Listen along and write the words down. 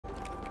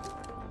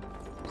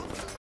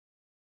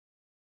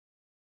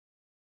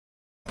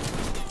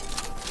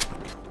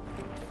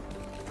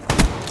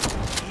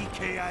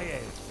KIA.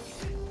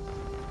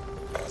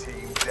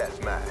 Team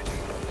deathmatch.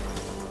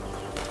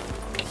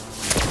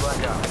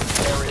 Blackout.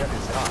 Area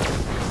is hot.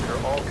 Consider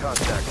all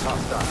contacts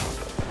hostile.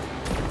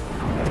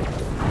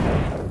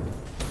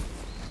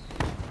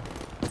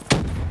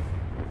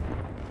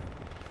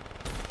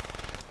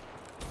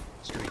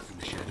 Straight from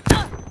the shadow.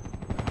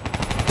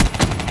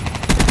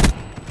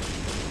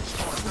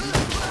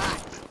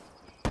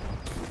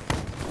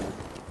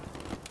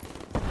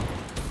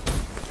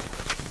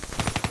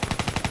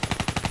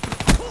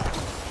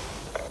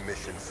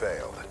 Mission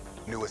failed.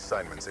 New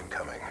assignments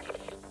incoming.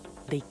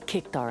 They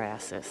kicked our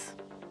asses.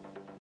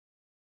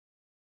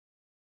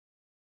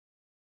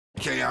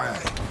 KIA.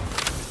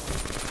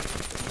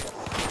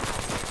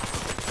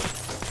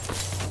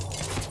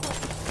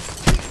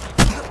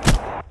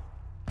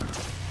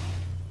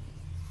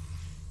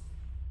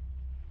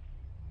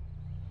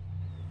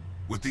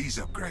 With these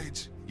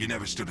upgrades, you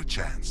never stood a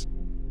chance.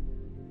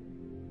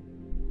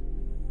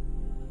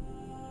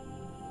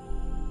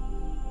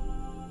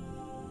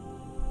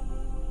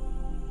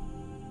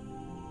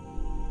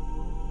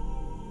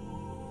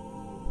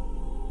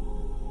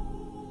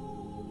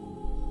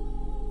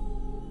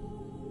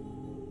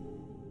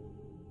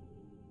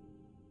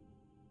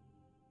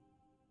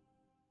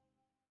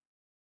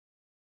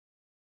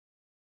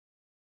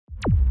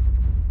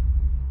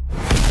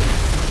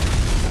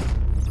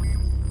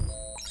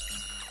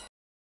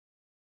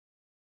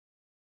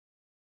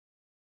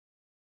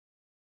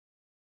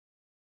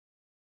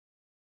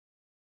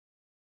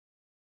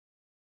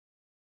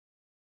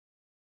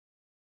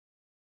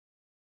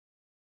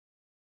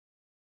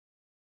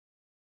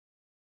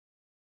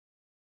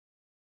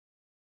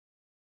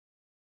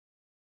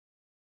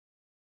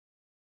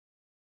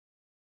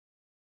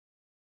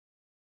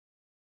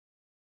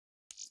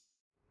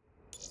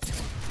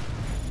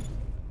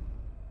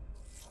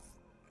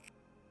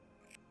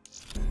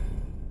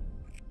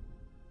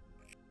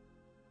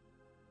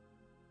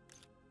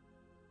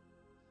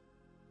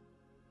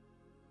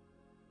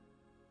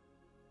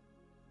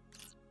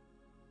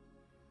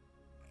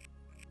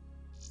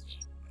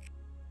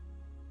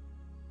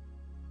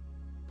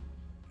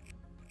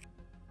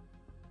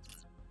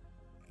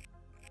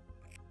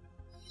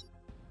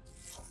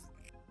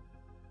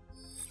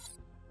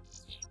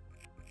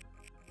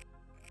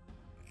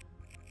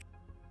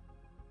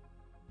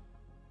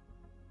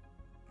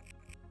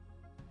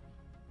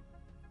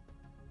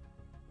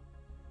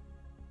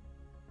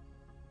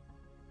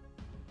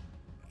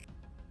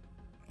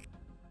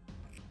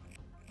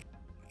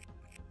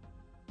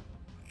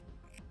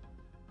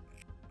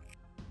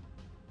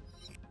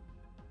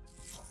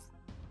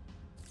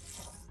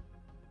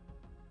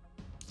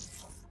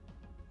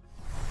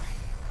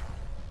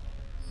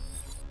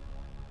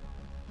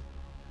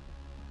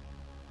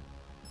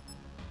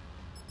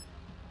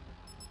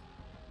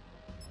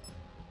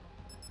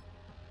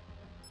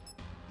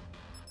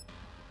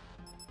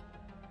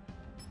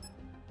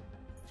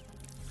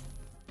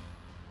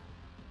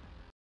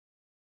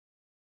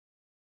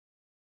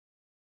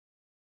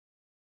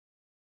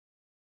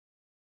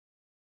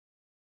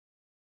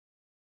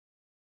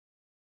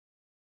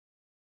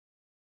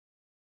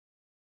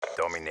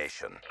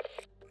 Domination.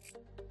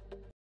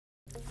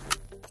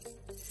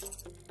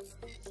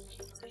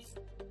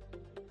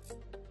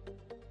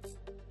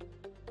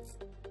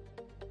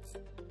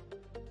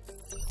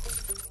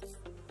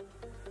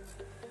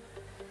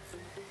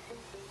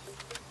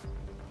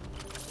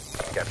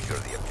 Capture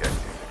the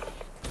objective.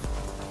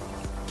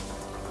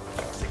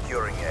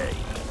 Securing A.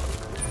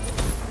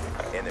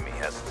 Enemy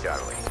has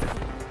Charlie.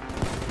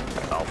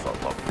 Alpha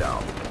locked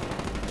down.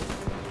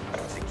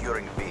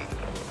 Securing B.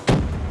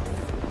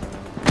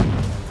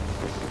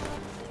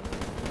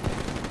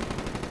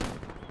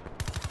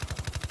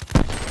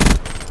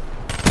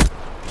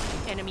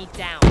 Enemy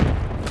down.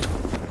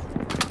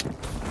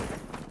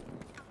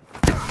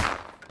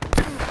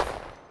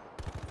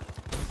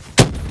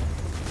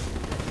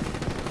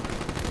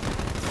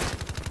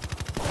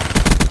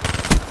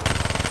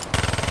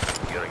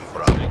 Securing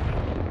Bravo.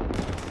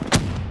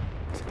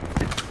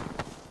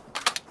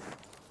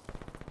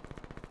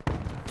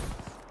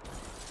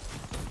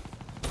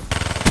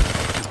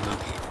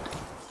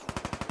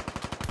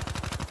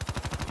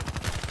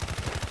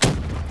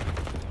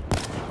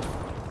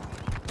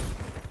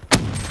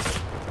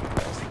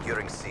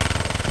 Securing C.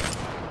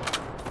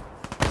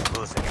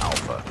 Losing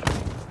Alpha.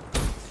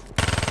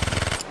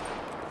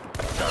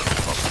 Target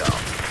locked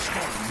down.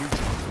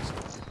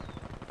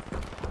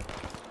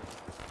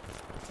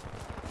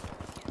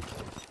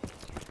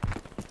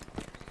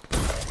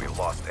 We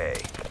lost A.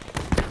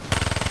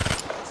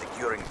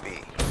 Securing B.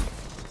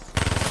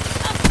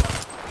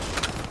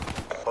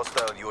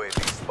 Hostile UAV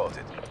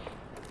spotted.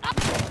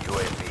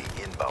 UAV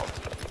inbound.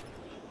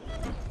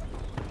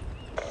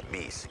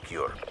 B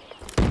secure.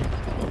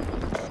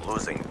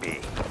 Losing B.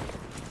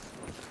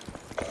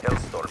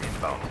 Hellstorm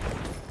inbound.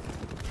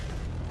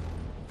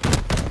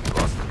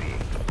 Lost B.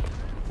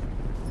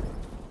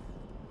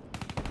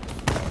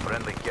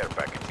 Friendly care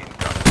package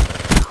incoming.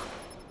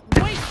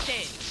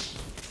 Wasted!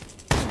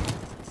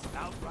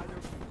 Outrider.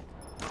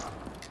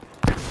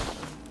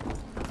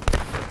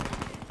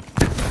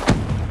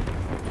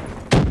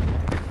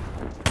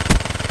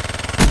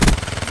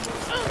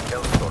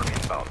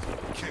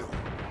 Kill.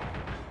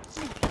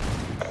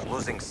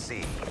 Losing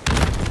C.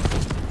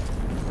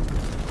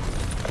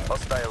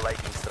 Hostile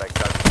lightning strike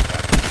target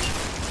captured.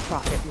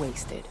 Profit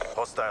wasted.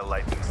 Hostile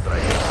lightning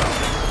strike inbound.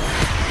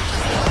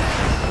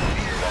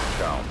 Locked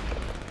down.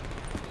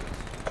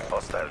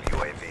 Hostile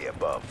UAV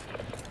above.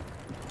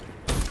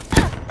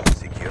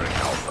 Securing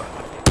Alpha.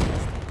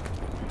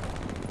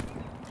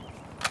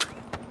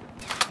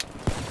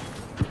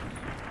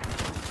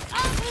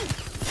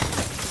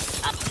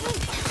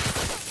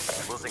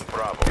 Losing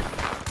Bravo.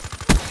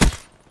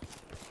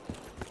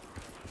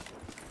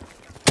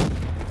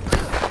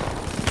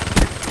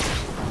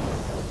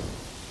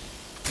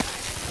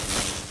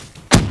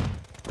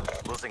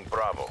 Losing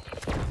Bravo.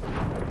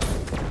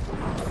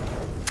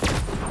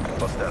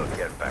 Hostile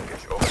care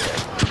package overhead.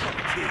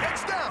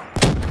 Heads down!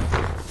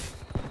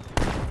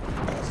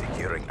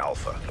 Securing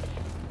Alpha.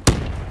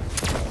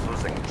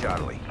 Losing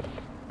Charlie.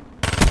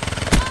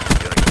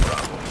 Securing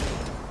Bravo.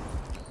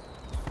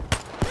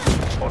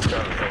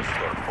 Hostile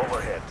Hellstorm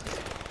overhead.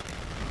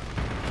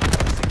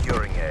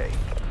 Securing A.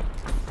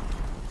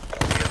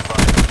 Be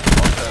advised,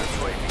 hostile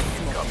UAV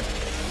incoming.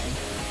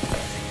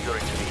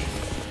 Securing B.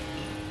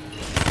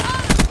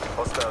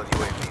 Hostile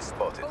UAV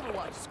spotted.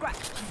 Overwatch,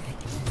 scratch.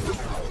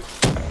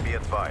 Be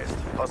advised,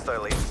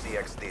 hostile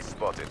HCXD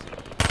spotted.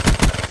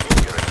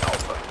 Securing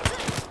Alpha.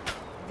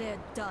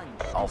 They're done.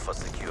 Alpha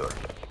secure.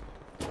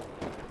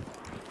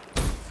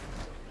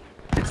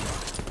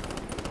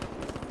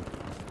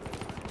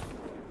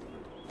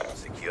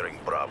 Securing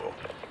Bravo.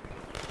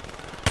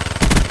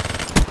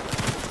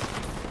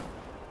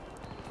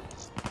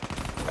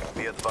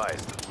 Be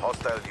advised,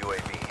 hostile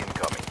UAV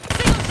incoming.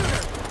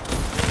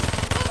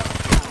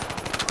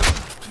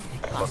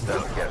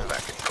 Hostile care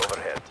package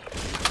overhead.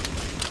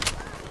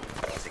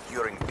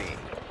 Securing B.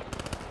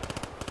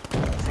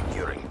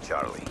 Securing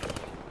Charlie.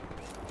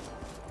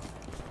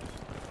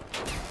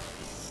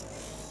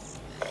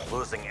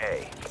 Losing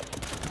A.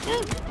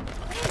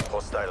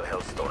 Hostile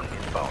Hellstorm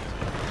inbound.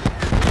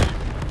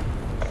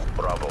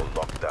 Bravo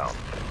lockdown.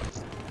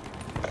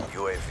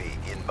 UAV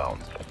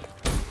inbound.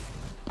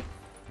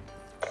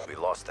 We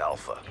lost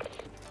Alpha.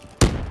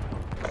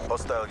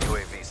 Hostile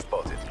UAV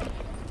spotted.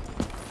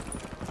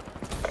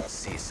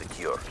 C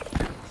secure.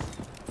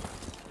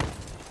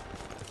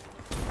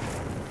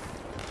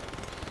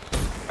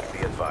 Be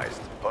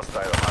advised,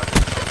 hostile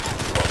hardened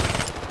spotted.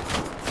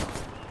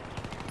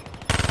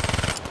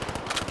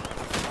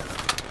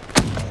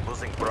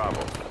 Losing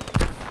Bravo.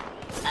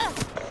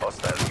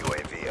 Hostile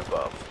UAV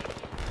above.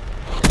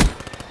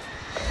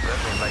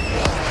 Friendly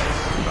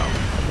lightning inbound.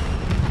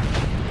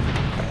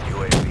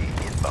 UAV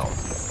inbound.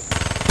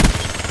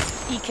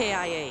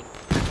 EKIA.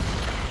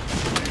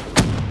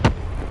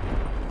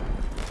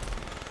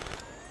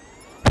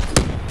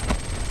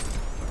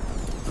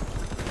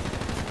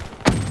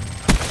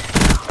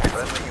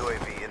 Friendly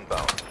UAV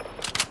inbound.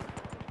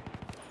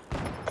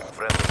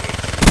 Friendly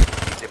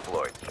HC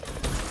deployed.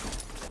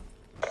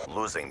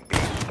 Losing B.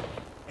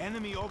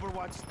 Enemy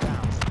Overwatch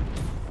down.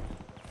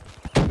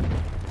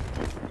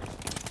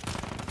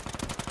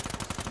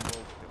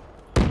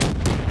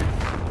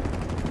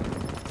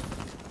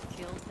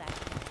 Kills that.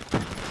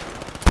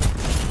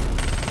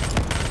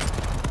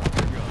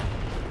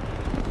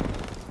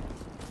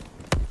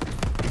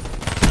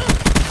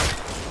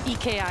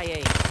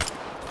 EKIA.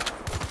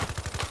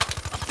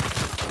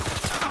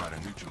 Not a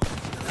neutral.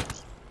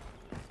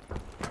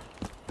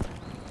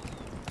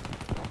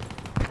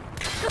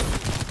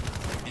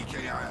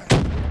 EKI.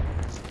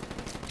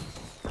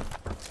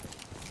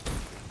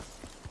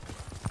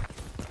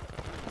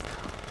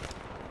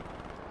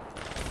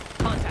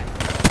 Contact.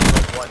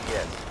 Not one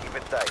yet. Keep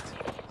it tight.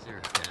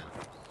 Zero down.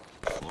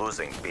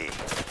 Losing B.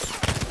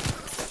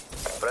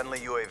 Friendly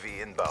UAV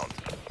inbound.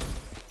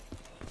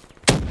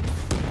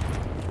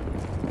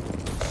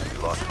 We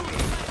lost B.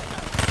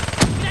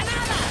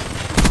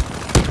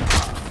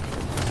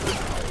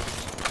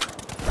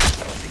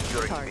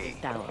 Securing B.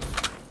 Target down.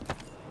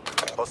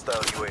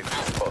 Hostile UAV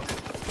spotted.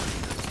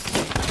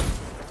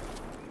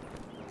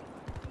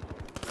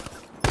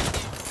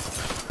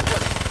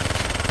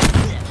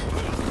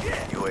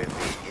 UAV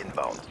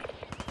inbound.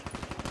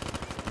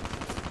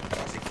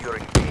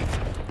 Securing B.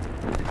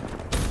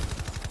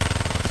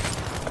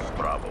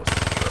 Bravo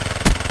secure.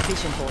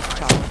 Vision force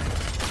Charlie.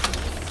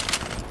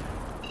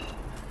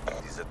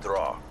 It is a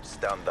draw.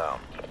 Stand down.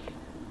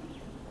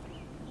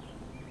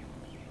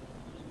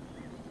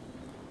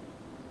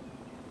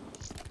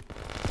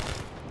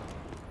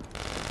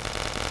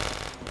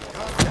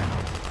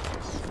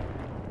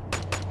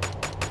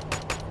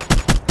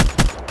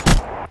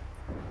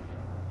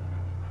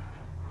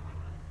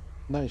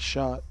 Nice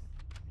shot.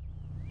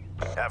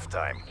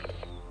 Halftime.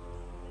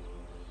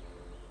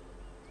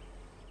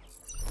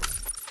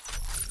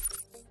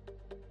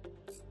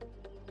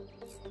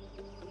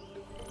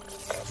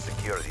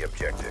 Secure the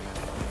objective.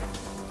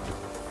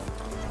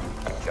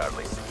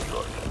 Charlie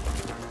secure.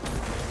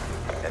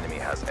 Enemy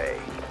has A.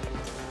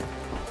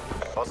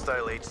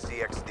 Hostile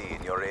HCXD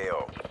in your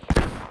AO.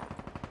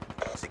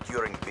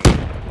 Securing B.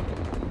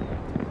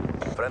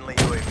 Friendly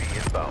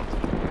UAV inbound.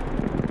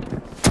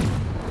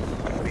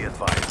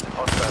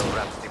 Hostile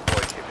RAPS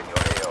deploy ship in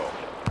your AO.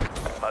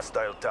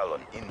 Hostile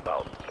Talon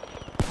inbound.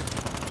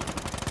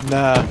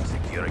 Nah,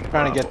 Securing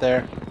trying to get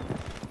there.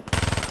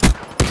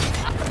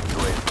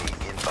 UAV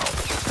inbound.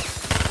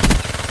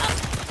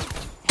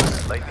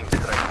 Lightning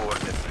strike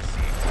coordinates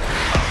received.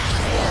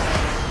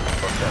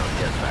 Hostile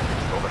gas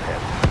package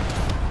overhead.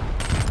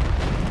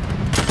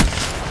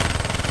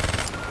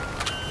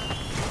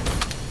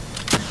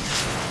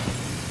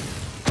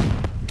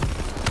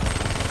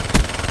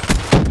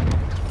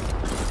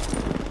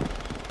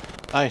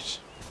 Nice.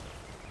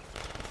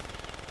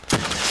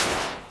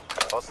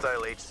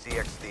 Hostile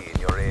HCXD in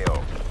your AO.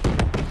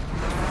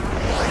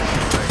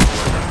 Lightning strike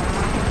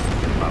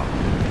coordinates inbound.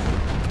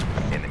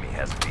 Enemy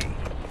has B.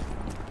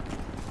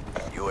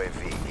 UAV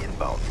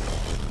inbound.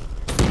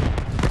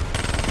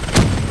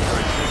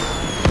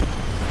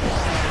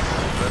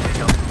 Friendly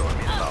Hellstorm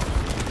inbound.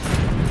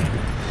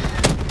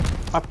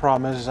 My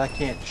problem is I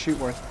can't shoot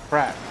worth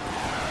crap.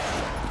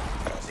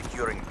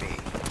 Securing B.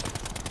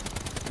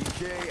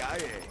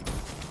 EKIA.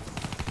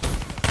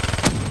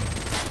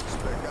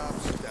 Spec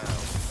ops down.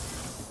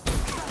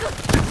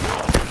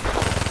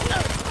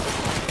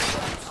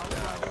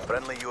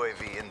 Friendly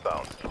UAV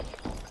inbound.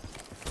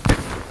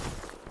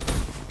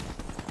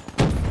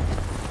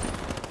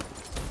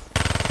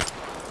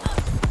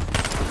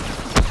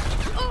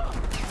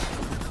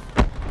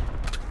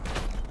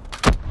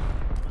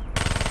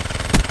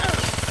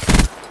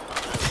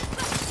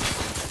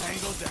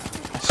 Tango down.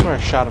 I swear I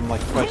shot him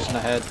like twice in the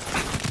head.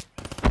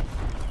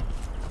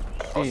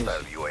 Jeez.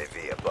 Hostile UAV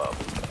above.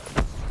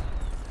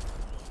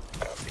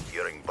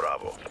 Securing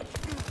Bravo.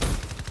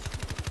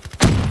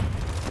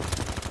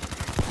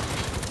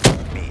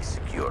 B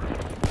secure.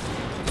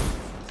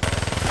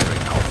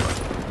 Securing Alpha.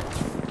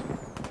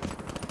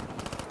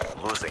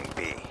 Losing B.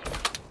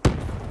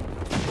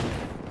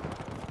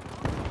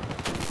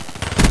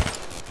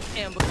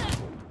 Amber.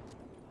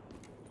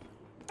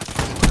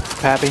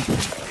 Pappy.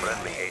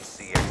 Friendly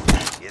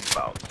HCXD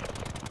inbound.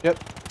 Yep.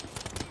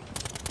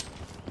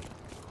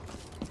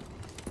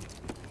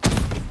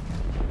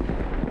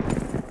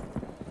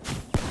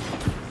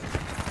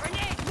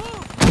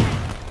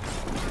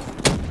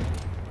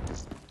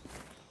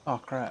 Oh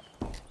crap.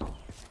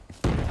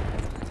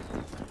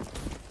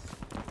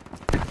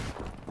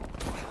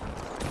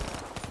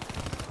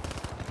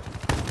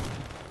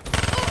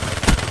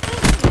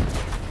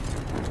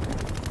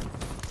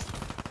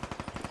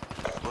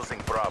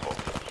 Losing Bravo.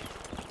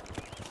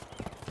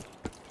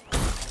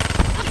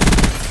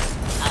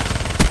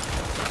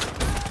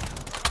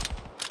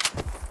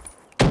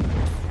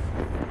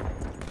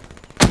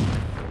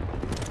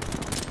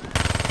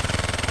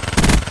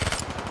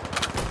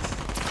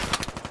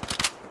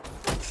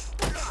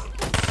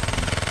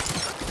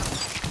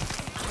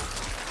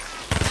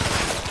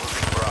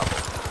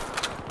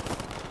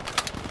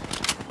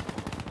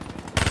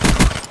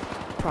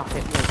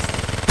 Profit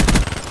wasted.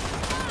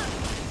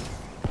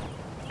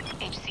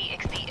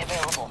 HCXD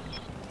available.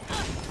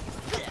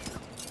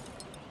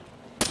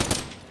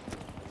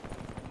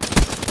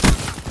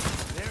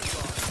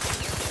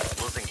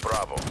 Losing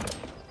Bravo.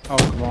 Oh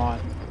come on.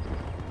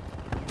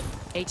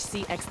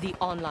 HCXD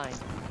online.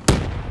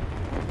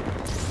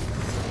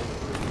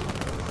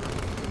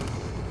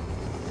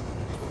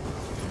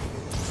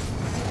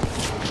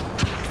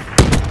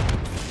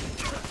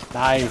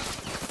 Nice.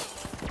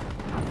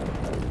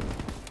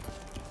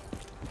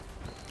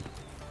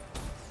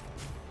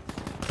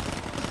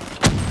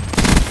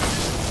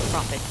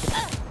 Profit.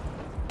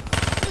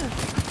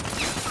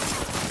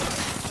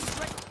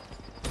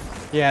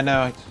 Yeah, I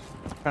know.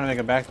 Trying to make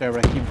it back there,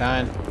 but I keep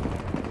dying.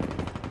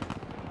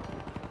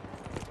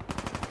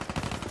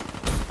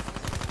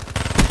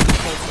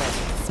 Close red.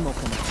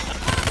 Smoking.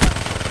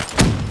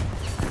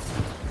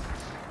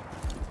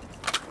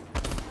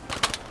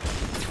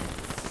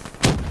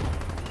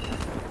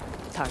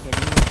 Target.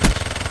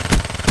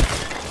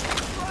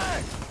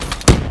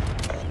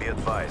 Be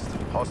advised.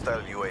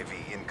 Hostile UAV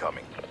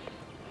incoming.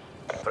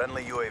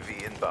 Friendly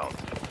UAV inbound.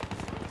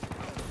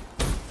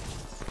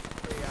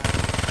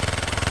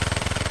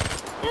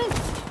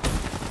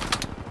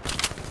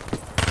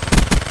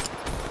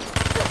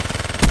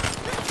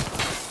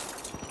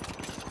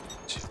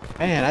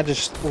 Man, I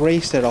just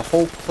wasted a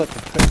whole clip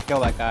and couldn't kill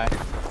that guy.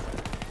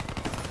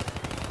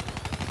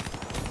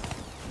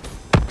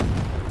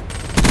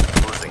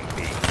 Losing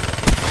B.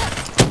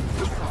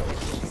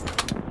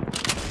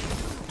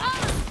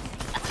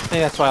 I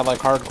think that's why I like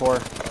hardcore.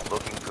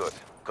 Looking good.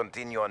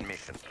 Continue on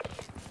mission.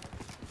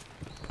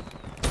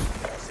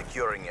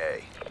 Securing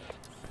A.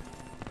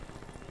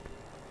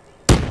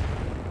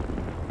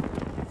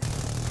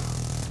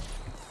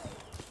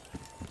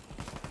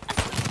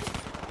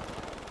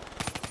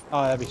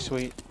 Oh, that'd be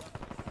sweet.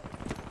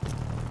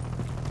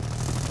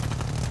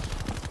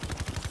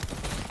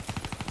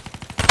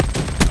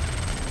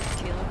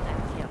 Kill that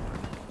kill.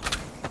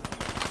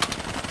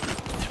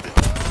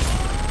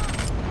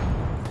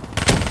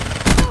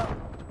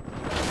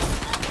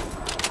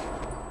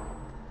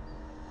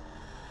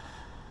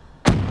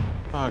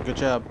 Oh, good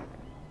job.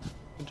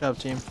 Good job,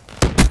 team.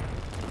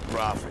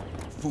 Profit.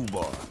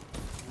 Fubar.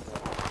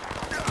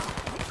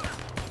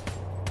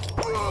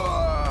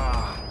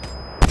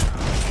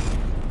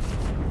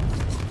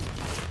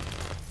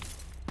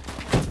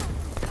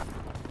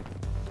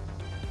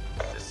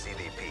 The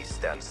CDP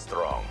stands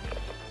strong.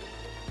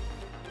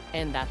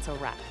 And that's a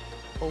wrap.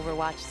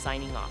 Overwatch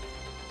signing off.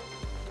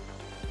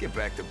 Get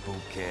back to boot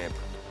camp.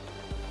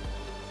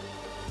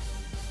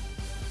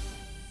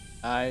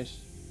 Nice.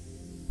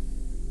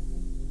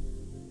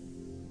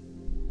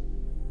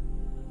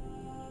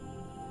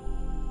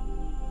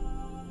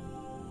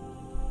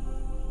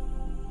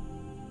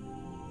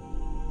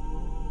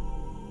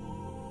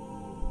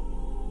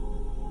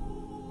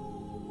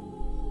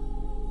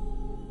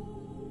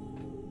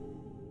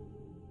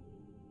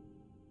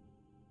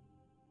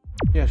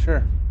 Yeah,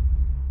 sure.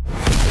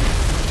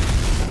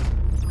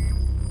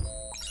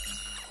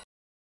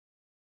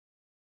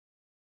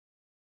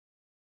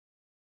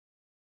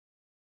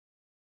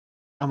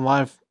 I'm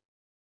live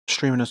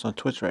streaming this on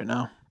Twitch right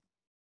now.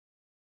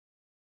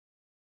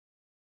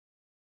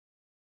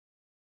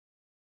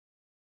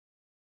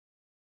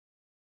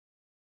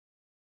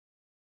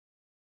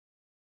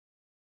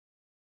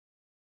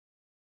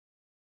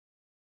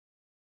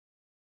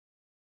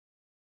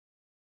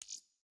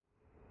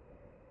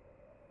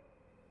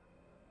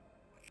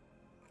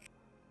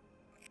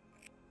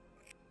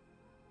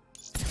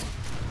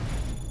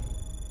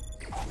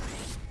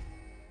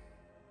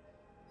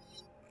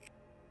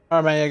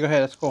 Alright, man, yeah, go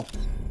ahead. That's cool.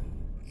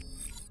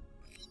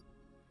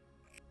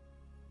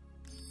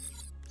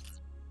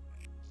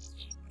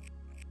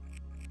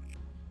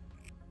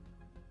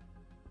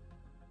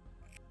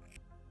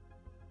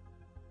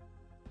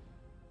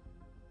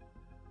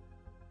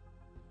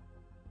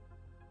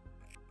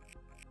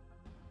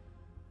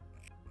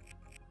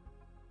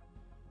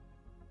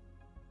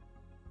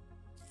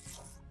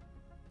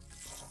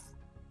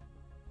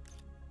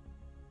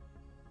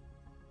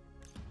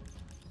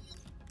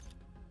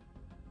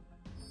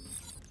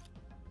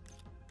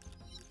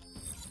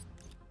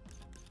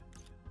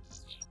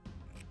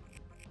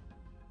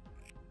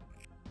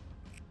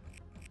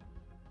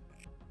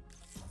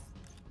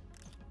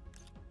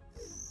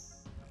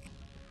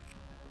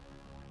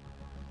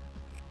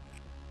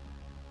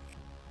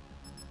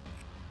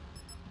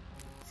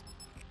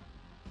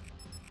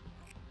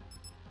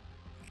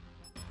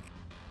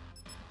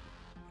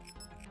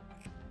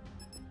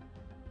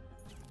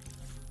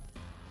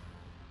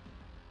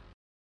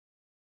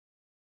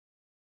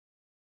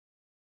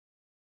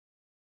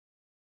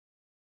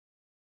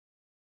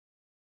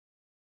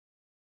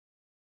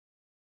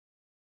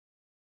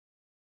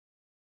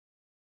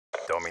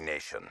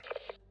 Domination.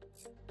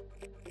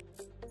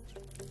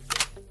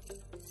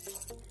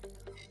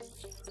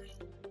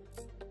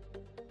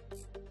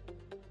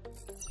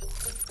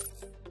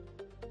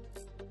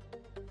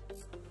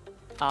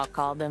 I'll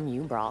call them,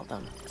 you brawl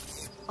them.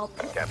 I'll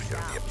put Capture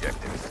the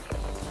objectives.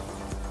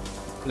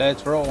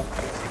 Let's roll.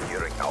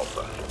 Securing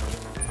Alpha.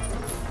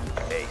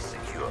 A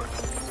secured.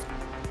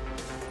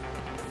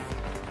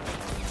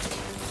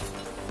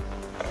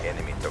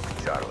 Enemy took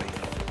Charlie.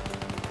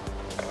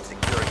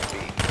 Securing B.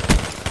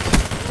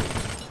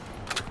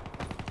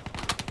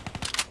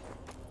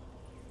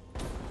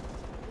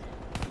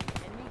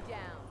 enemy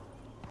down.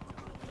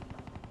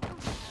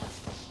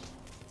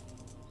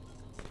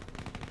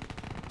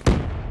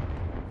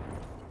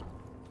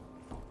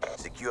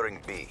 Securing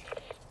B.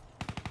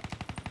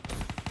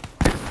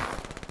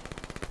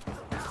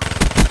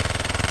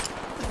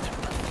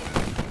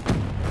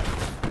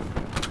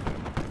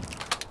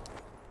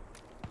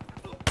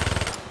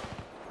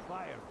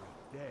 Fire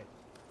dead.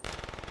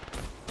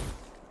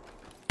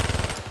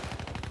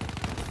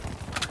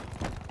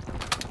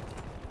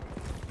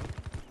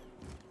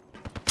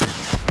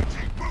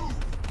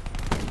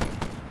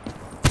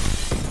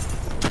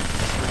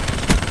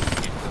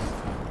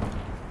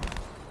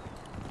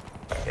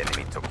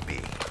 Enemy took B.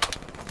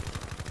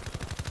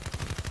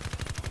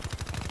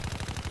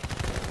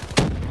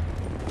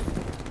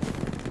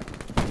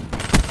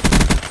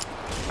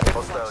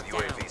 Hostile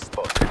UAV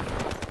spotted.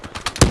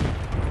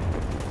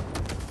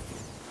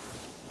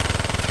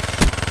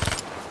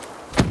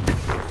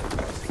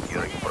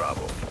 Securing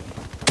Bravo.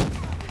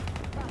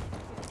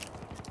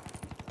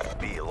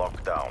 B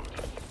locked down.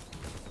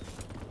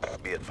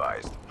 Be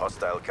advised,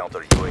 hostile counter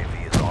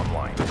UAV is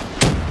online.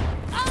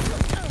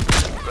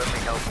 Friendly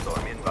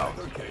Hellstorm inbound.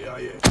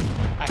 KIA.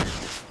 I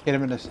hit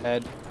him in his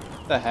head.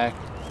 What the heck?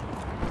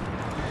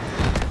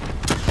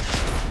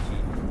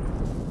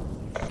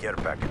 Care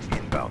package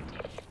inbound.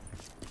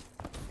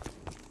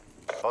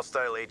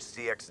 Hostile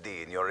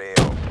HCXD in your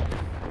AO.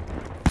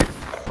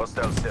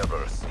 Hostile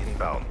servers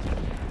inbound.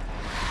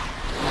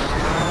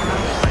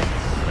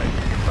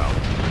 Inbound.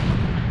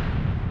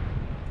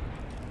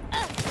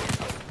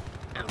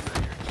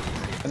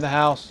 In the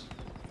house.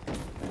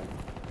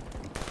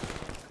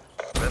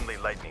 Friendly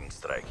lightning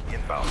strike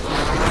inbound.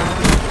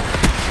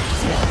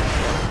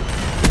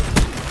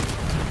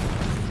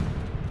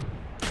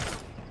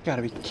 You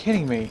gotta be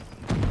kidding me.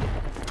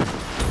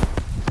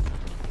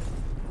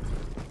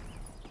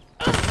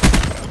 Be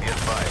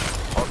advised,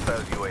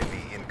 hostile UAV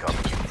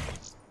incoming.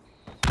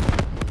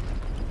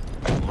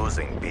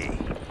 Losing B.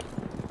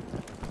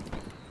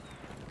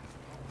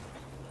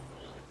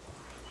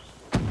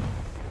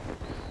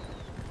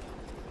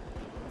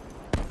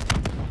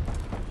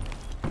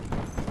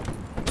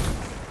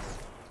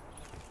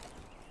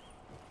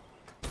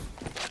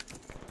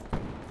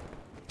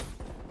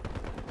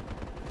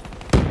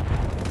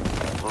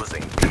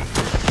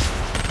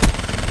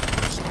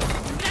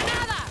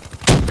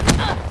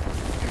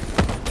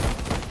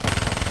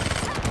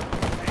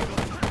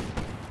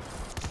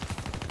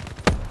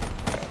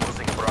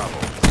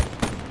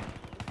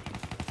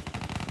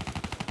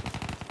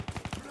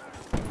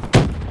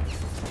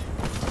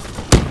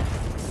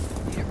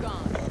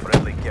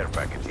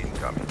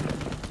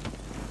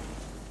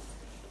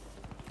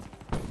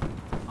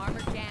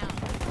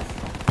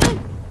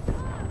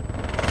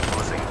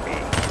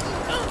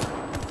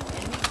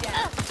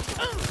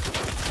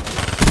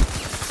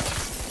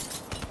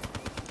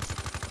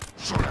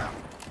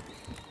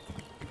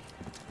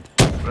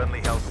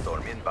 Friendly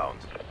Hellstorm inbound.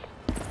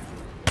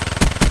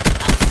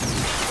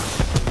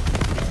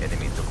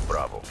 Enemy took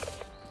Bravo.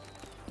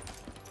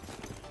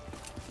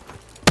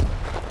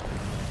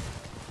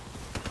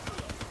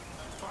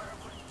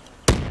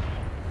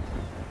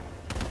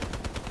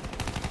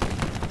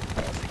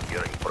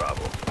 Securing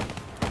Bravo.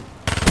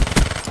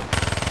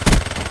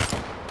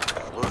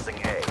 Losing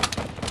A.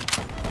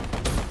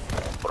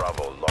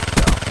 Bravo locked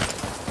down.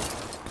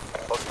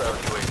 Hostile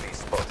UAV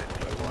spotted.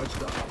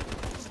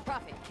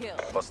 Prophet kill.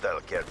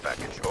 Hostile care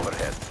package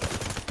overhead.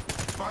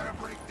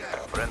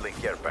 Friendly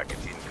care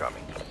package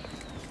incoming.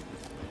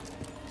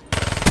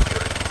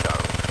 Securing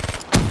Charlie.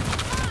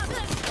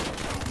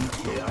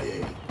 KIA.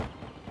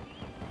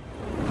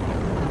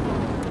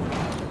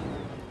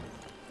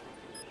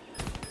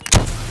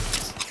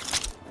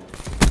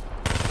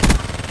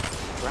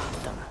 Drop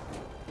them.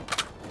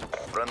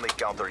 Friendly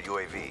counter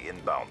UAV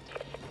inbound.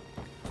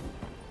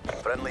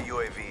 Friendly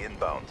UAV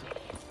inbound.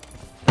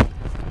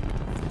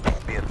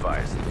 Be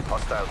advised,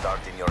 hostile dart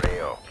in your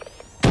AO.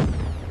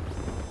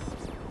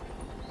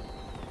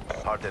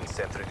 Hardened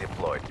sentry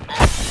deployed.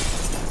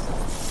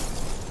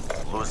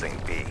 Losing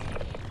B.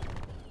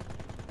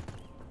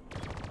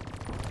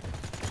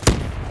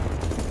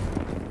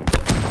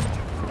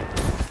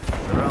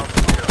 The round's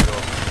near go.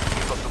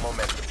 Keep up the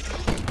momentum.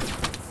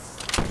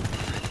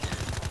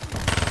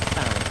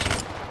 Found you.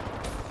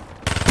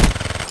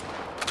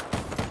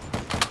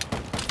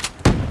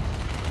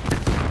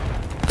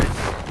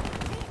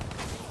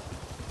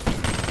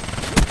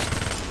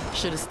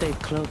 Should have stayed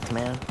cloaked,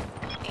 man.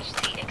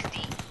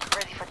 HCXD,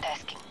 ready for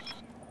tasking.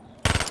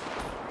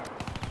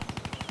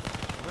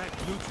 Threat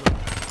neutral.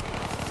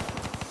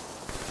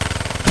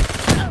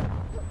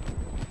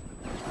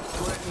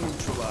 Threat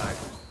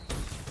neutralized.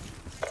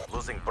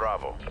 Losing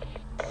Bravo.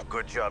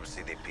 Good job,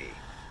 CDP.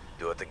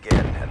 Do it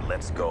again and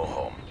let's go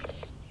home.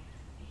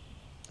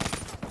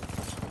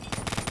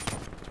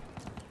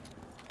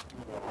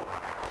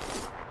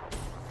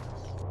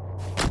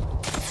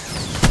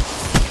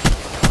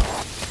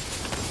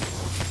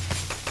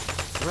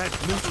 Threat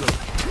neutral.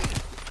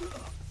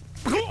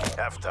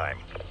 Halftime.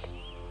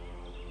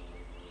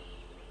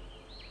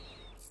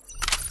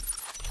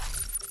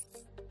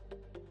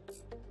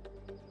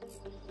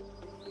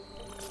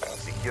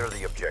 Secure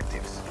the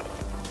objectives.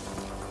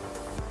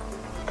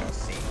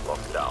 C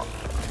locked down.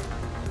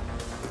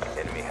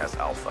 Enemy has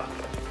Alpha.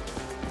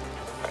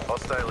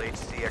 Hostile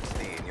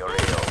HCXD in your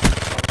AO.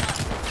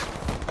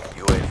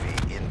 UAV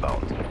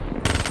inbound.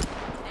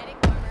 Medic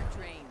armor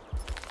drained.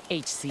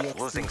 HCX.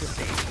 Losing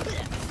C.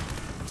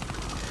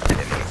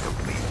 Enemy took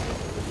B.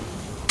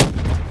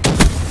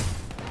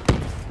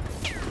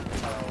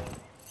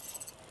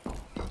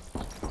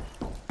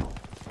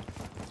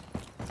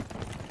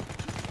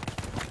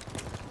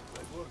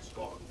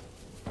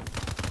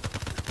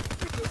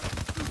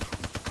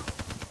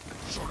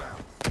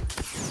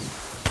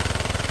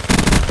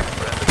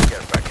 Friendly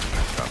care package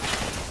incoming.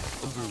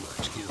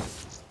 Overwatch kill.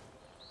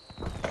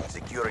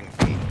 Securing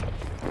B.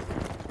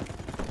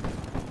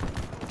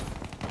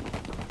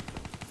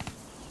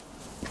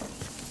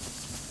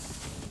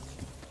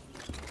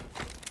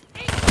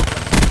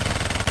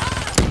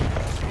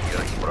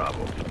 Securing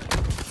Bravo.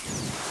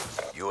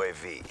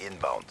 UAV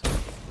inbound.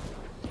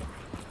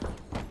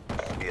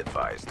 Be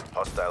advised,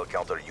 hostile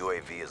counter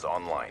UAV is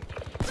online.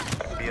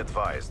 Be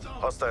advised,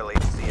 hostile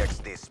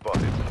HCXD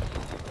spotted.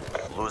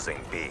 Losing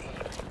B.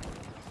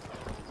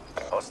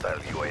 Hostile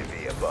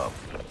UAV above.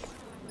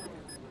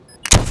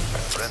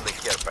 Friendly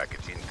care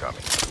package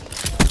incoming.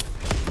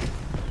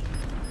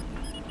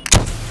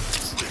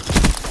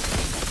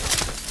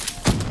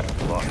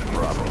 Lost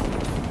Bravo.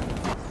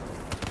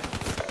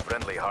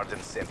 Friendly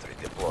hardened sentry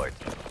deployed.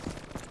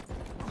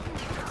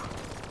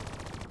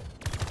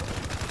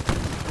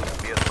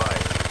 Be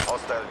advised,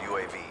 hostile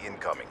UAV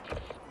incoming.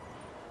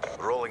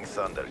 Rolling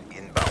Thunder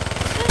inbound.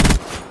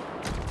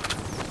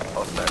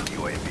 Hostile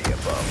UAV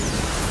above.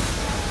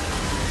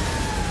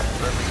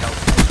 Friendly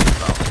Hellstorm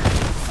inbound.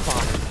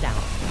 Bomb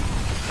down.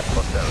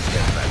 Hostile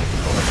care package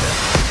overhead.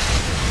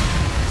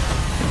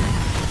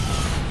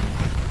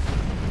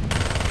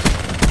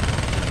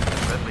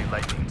 Friendly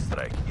lightning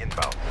strike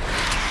inbound.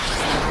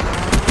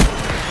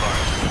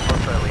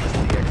 Hostile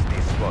HCXD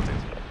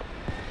spotted.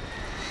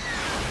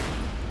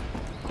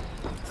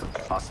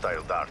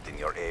 Hostile dart in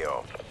your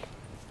AO.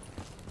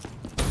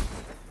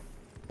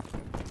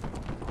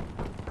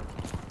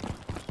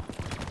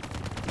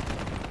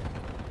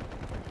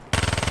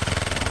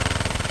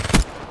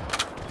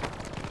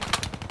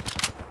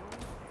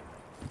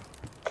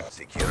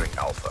 Securing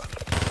Alpha.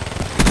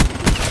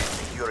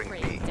 Securing B.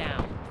 Break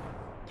down.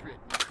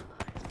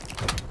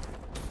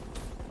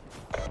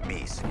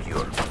 B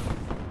secure.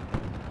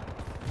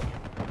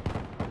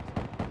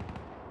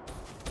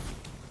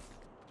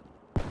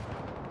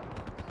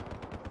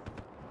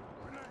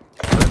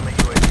 Friendly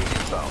UAV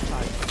inbound.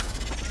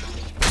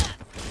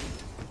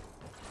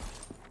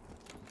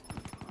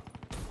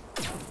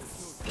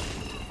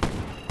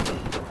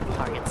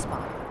 Target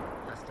spot.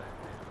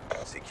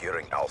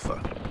 Securing Alpha.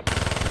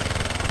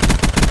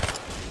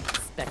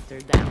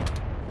 Spectre down.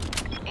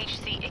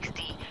 HC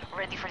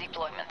ready for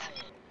deployment.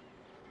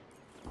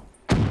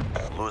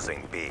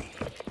 Losing B.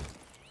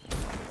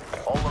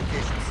 All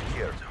locations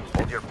secured.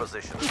 Hold your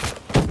positions.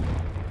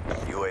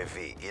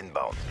 UAV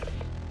inbound.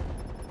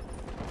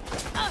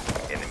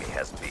 Enemy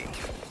has B.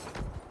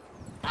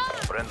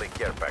 Friendly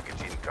care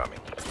package incoming.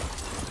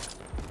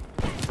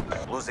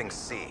 Losing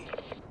C.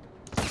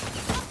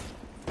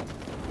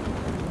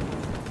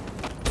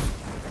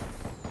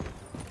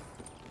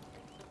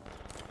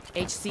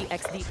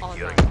 HCXD online.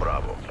 Securing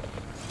Bravo.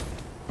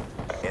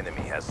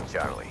 Enemy has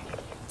Charlie.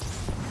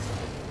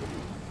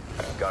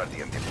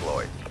 Guardian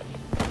deployed.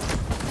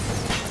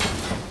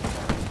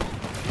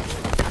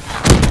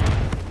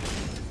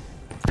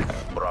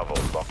 Bravo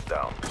locked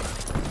down.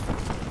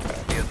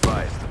 Be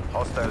advised,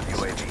 hostile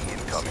UAV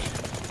incoming.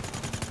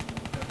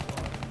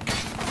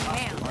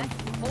 Damn, that's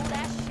old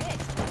ass shit.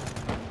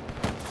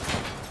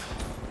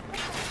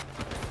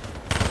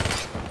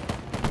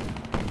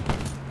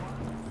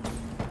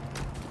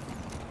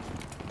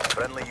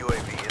 Friendly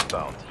UAV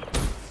inbound.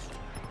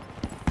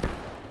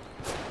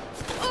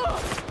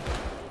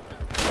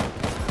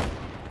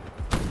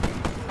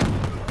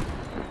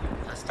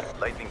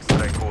 Lightning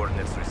strike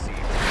coordinates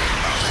received.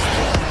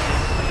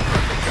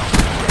 Friendly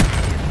counter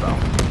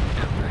inbound.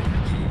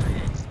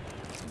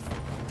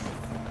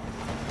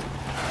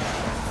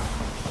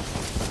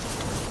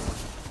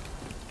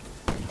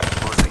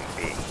 Losing B.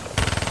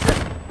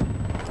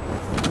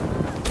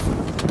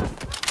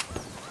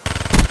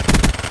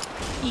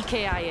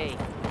 EKIA.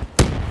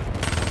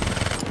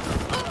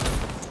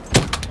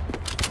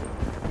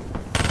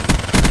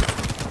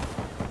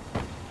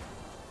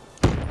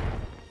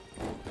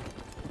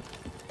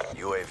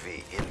 UAV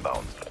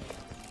inbound.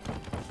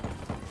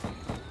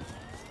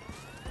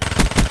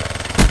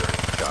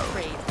 Charlie.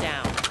 Raid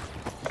down.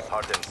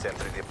 Hardened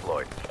sentry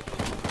deployed.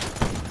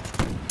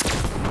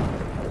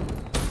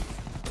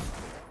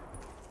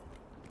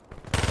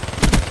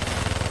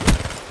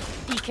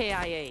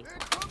 EKIA.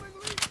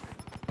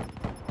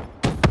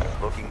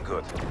 Looking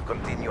good.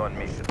 Continue on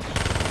mission.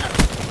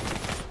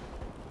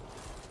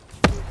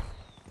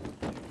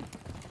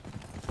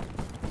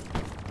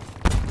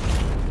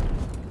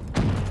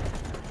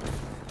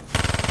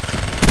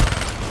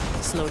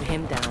 Slowed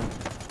him down.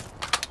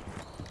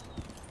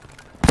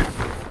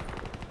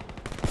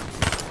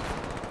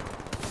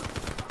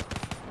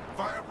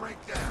 Fire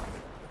breakdown.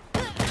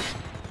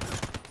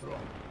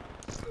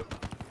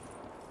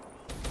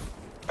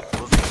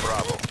 Losing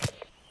Bravo.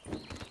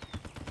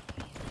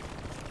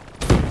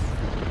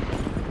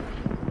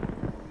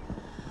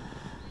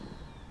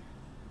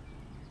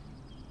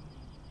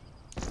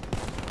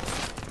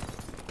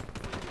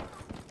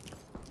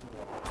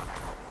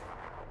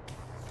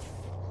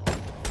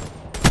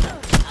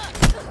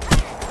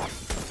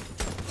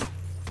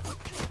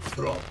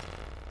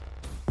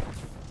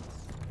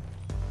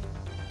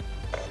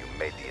 You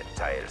made the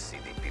entire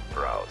CDP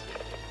proud.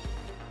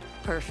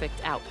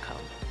 Perfect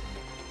outcome.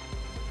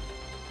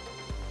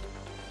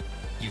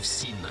 You've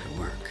seen my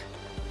work.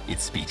 It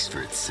speaks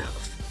for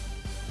itself.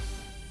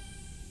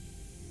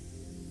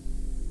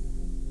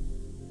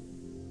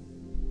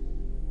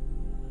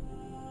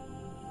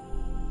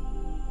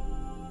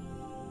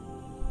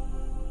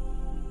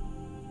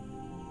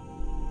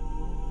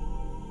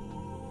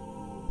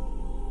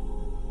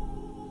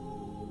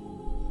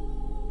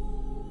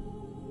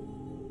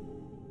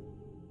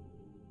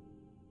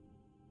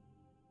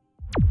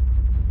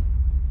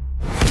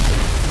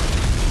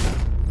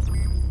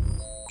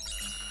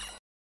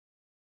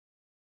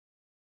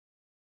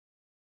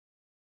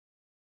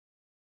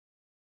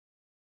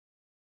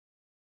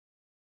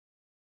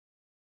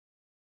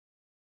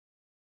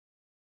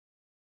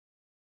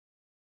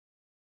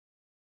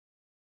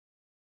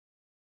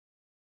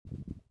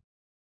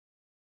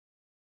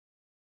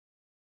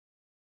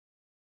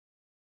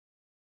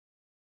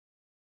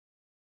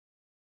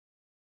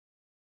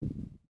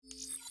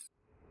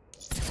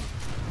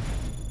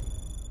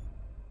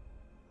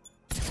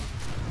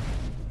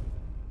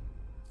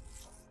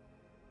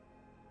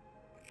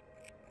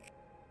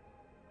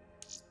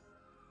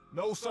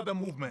 No sudden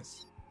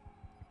movements.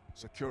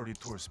 Security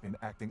tour's been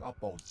acting up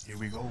all. Here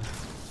we go.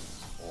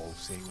 All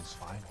sales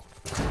final.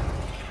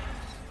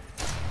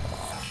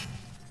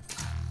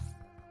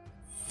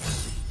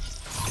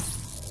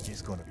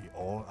 It's gonna be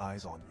all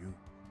eyes on you.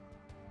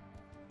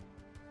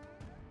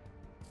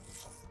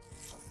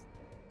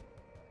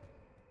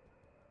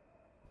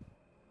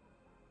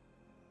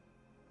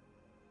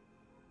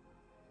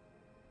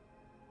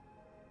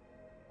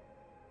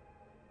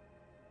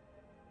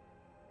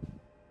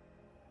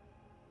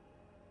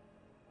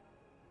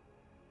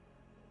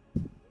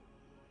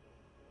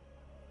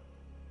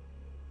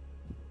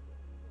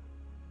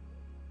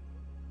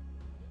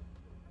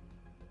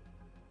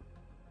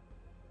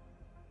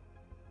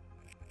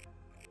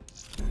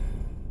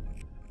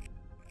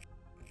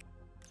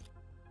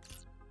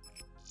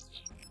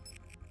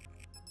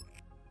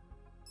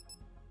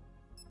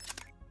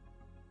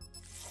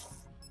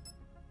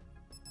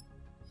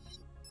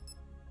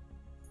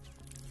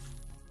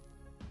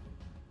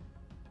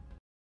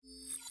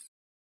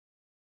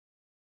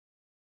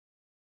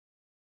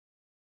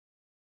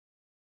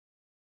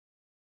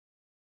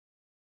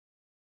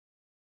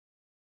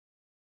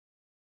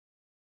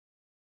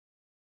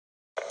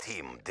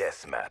 Team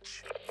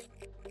deathmatch.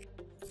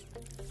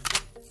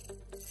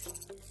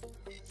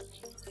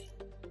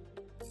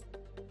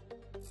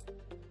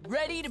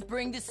 Ready to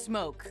bring the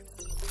smoke.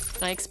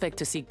 I expect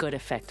to see good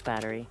effect,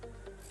 battery.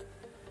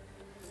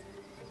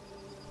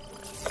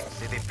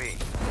 CDP,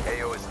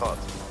 AO is hot.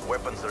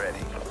 Weapons ready.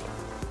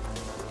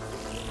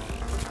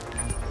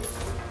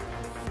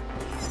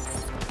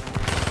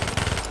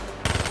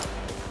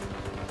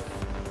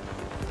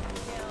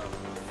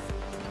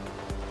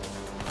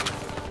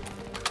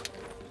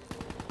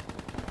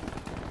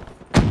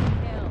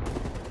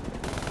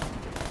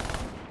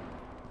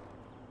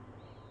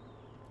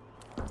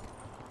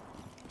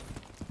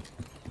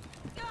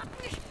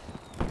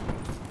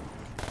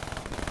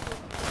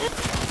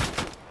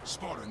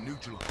 Sparta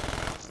neutral.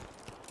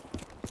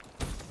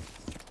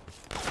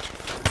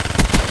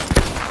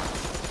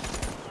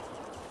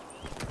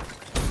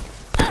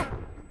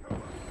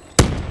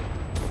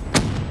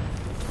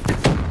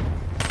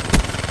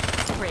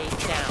 Prey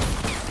down.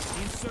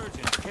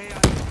 Insurgent, KIA.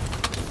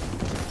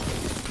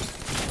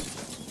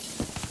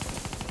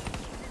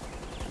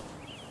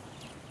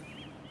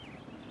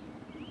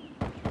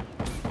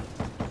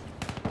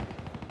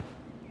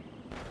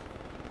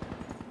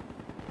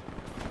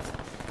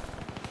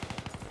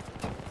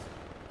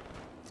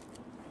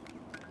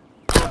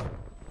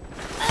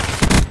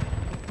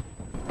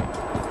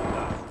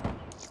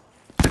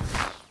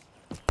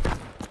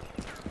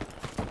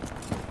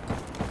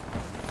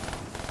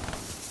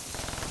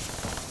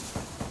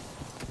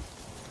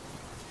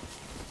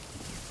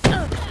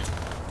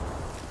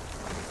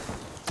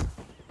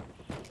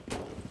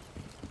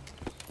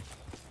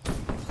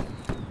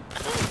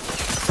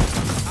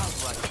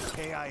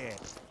 KIA.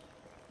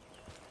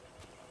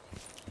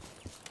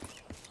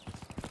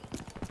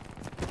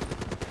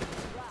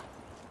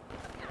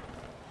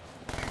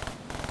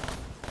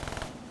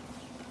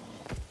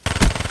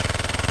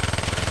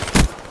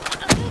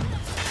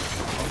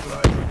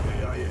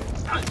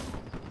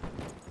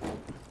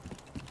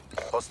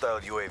 Hostile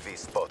UAV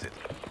spotted.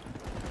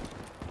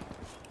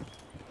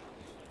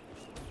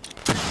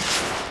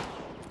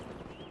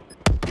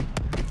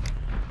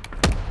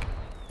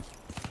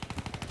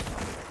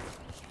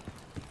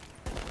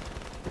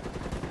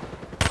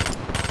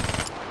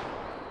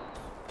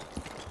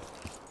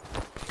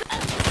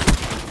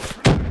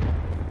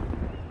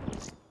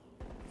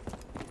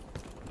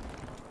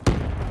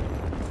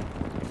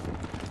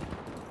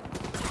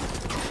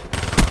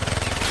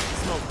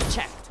 Smoke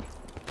checked.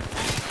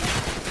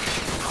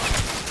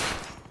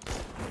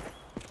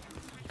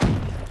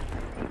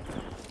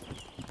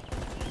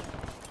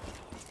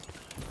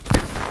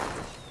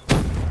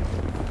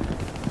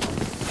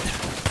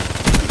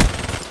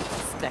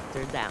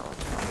 Spectre down.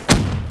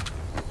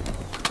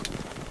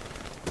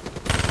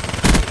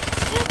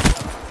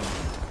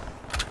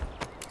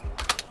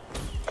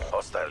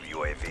 Hostile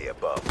UAV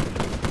above.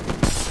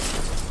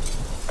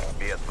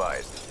 Be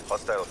advised.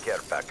 Hostile care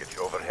package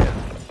overhead.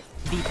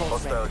 Depot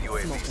Hostile ready.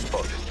 UAV Smoking.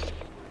 spotted.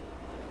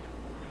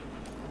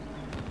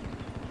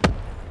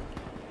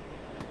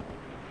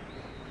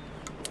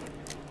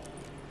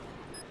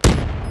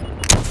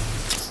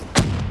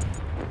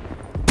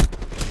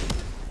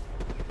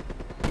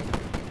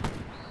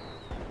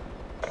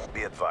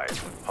 Be advised.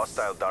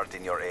 Hostile dart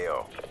in your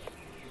AO.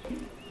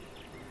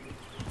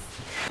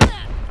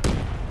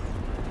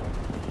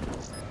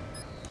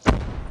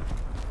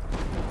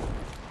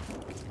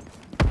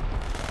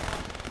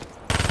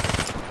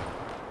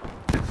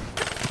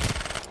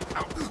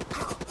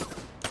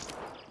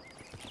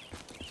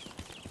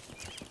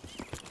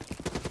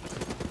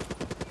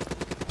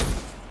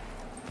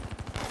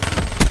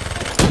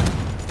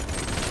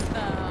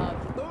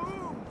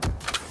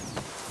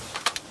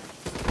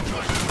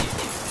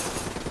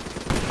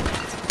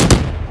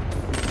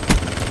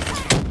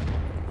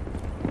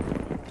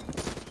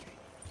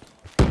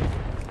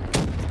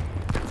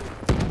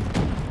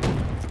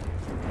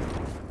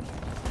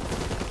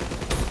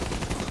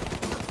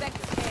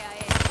 Vector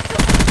KIA.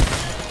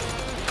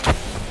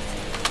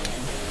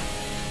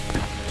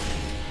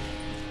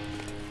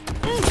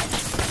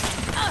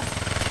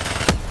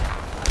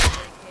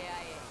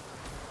 KIA.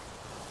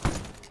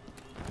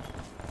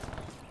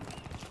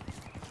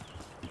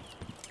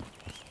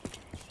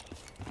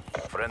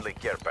 Friendly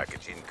care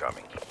package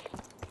incoming.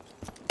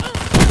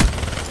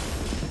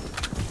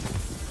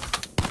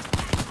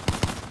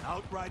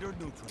 Outrider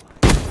neutralized.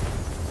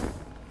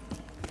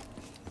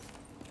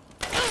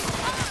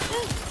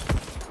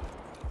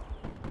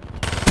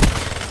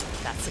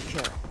 That's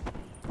secure.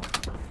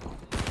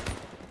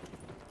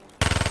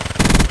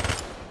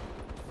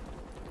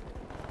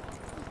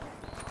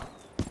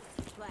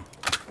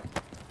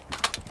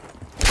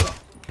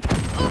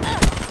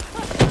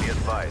 Be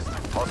advised.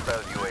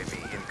 Hostile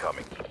UAV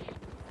incoming.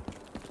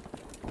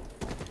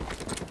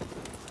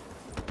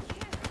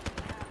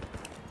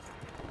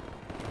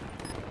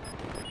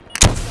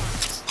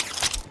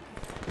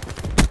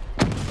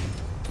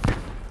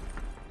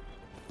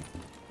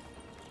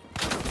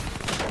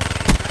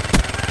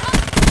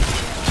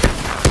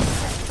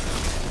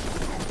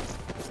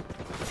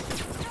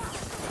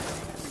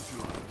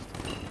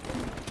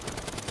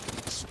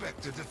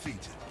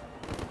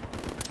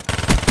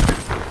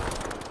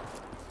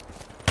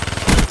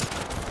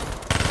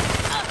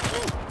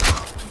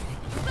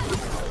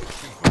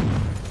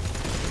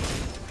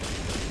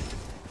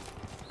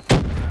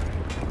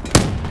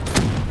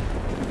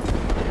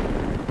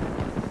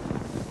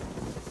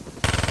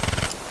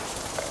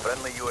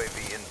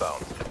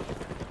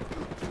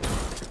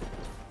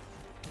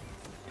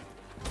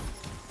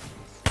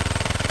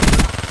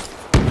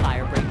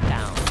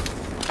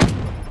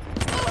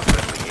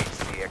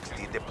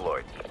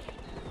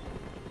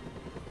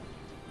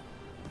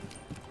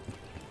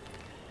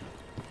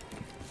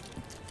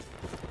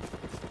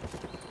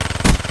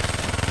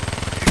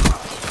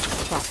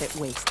 profit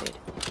wasted.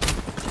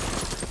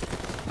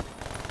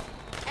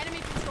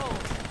 Enemy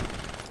controlled.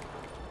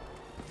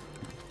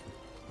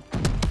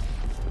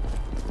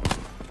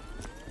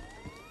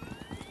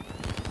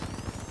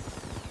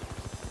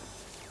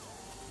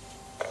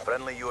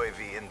 Friendly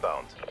UAV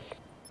inbound.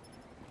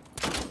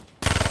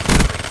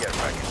 Care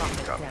package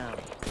incoming. Down.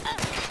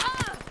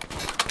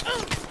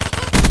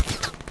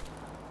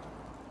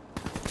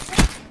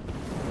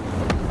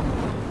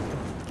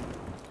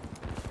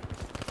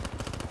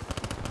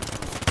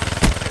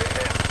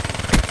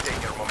 Maintain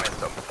your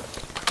momentum.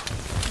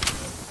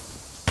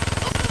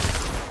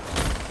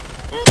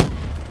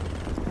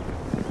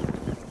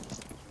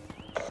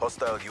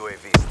 Hostile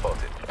UAV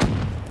spotted.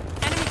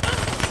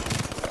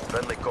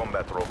 Friendly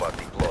combat robot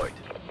deployed.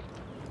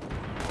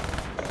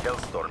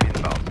 Hellstorm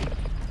inbound.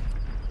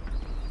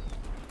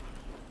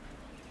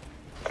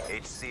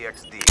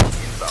 HCXD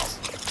inbound.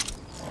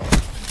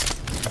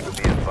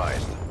 Be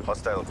advised,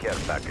 hostile care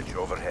package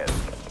overhead.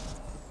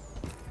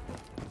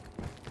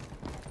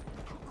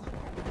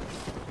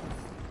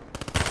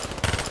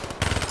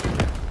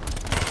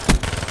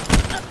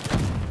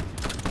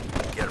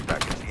 Care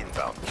package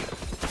inbound.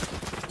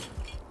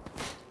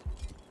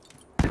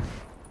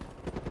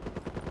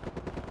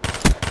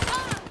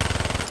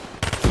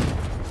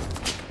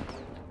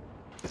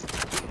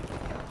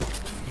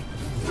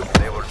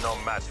 They were no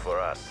match for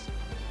us.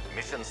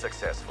 Mission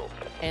successful.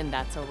 And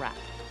that's a wrap.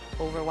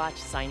 Overwatch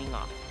signing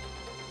off.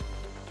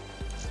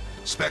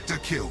 Spectre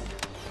killed.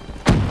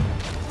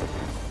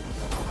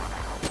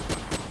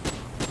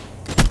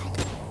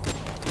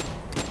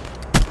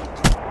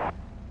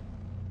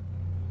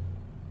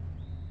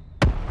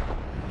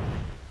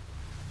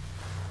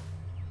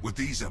 With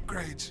these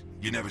upgrades,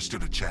 you never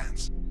stood a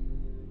chance.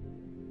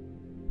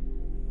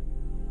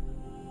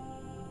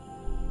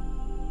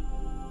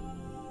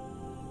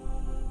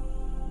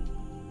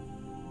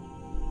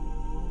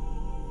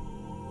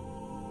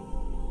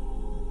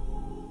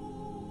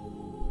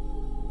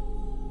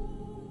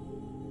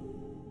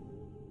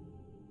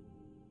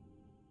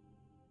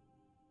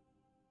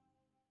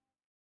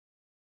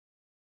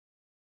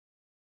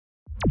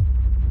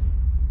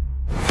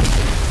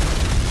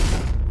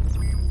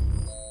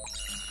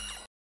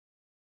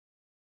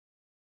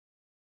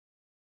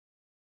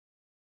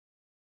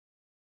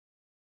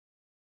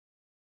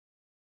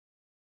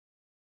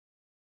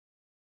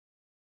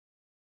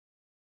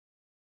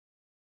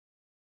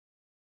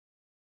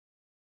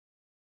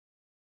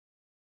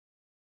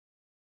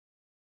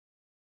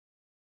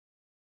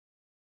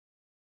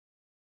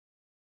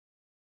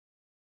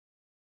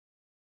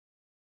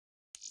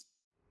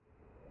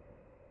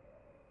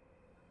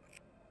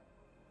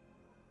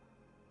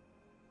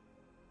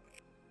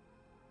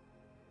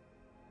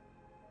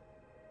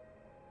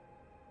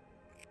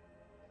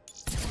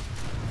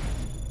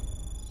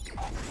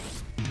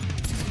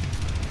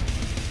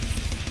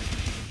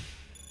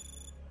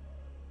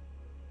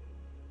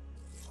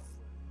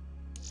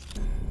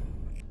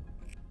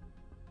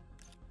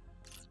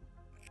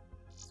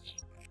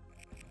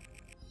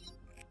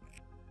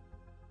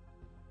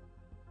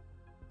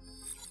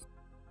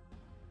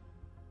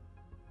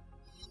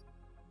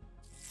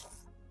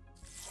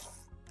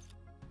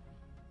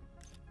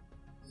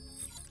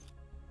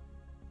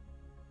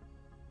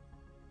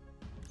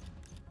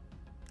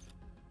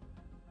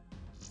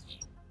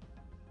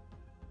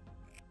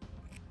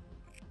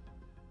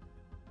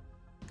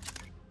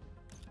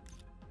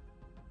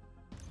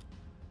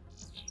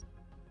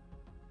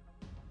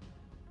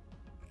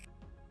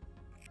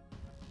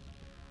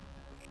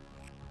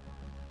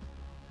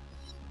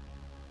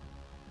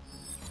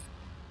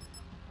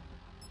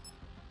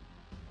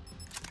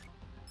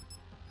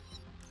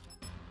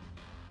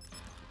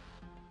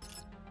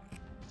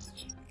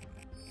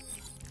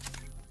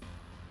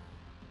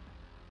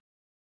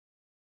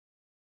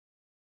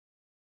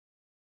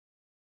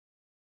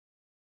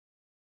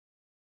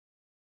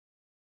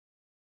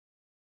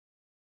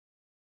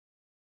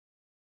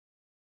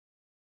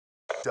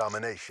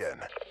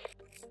 Domination.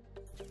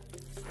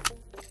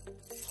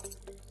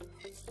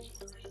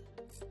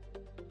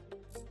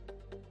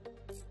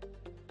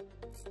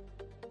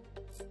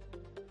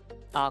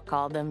 I'll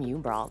call them, you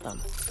brawl them.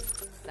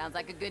 Sounds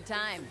like a good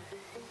time.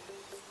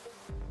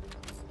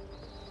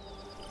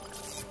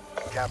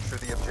 Capture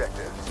the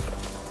objectives.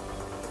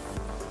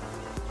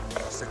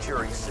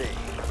 Securing C.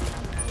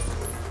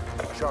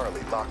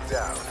 Charlie locked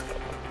down.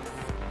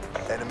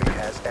 Enemy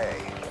has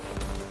A.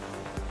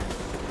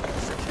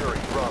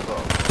 Securing Bravo.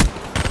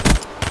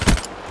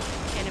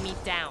 Enemy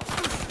down.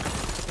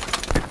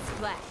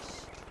 Splash.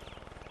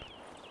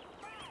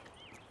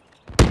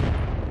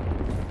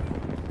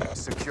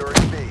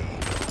 Securing B.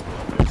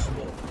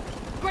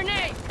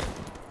 Grenade!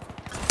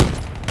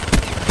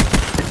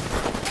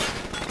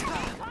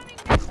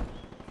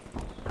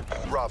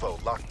 Bravo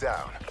locked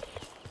down.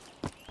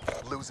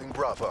 Losing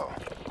Bravo.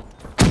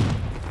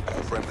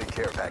 Friendly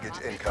care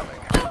package incoming.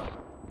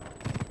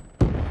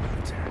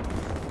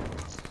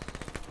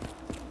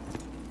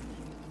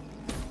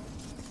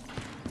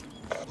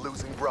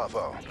 Losing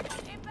Bravo.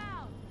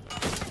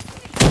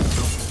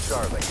 Losing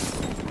Charlie.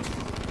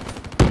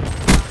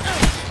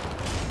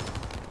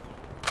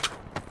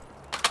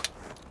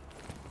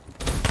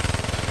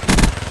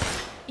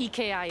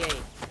 EKIA.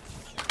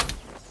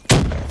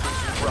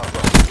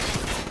 Bravo.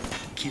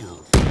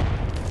 Killed.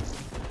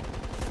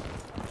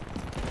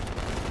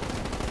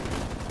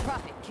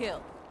 Prophet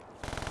kill.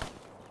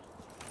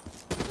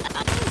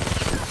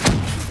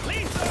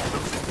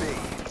 Losing B.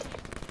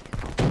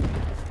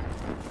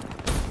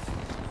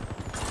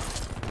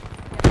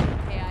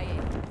 KIA.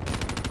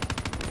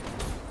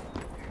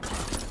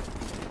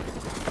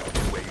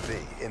 UAV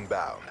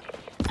inbound.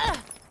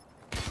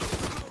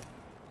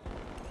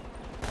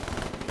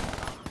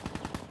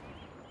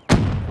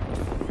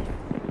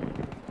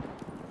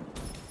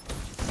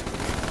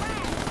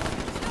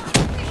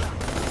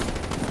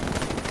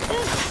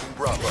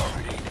 Bravo.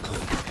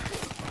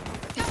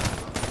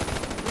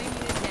 Wing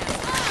unit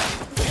down.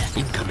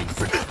 Incoming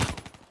for.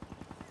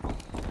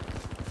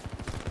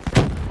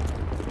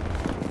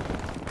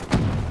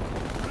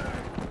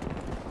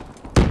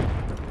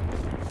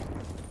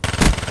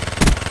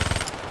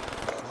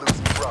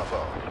 Losing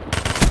Bravo.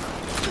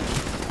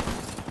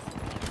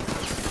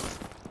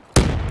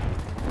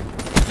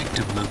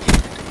 Victim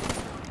located.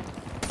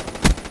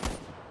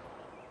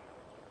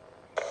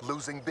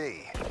 Losing B.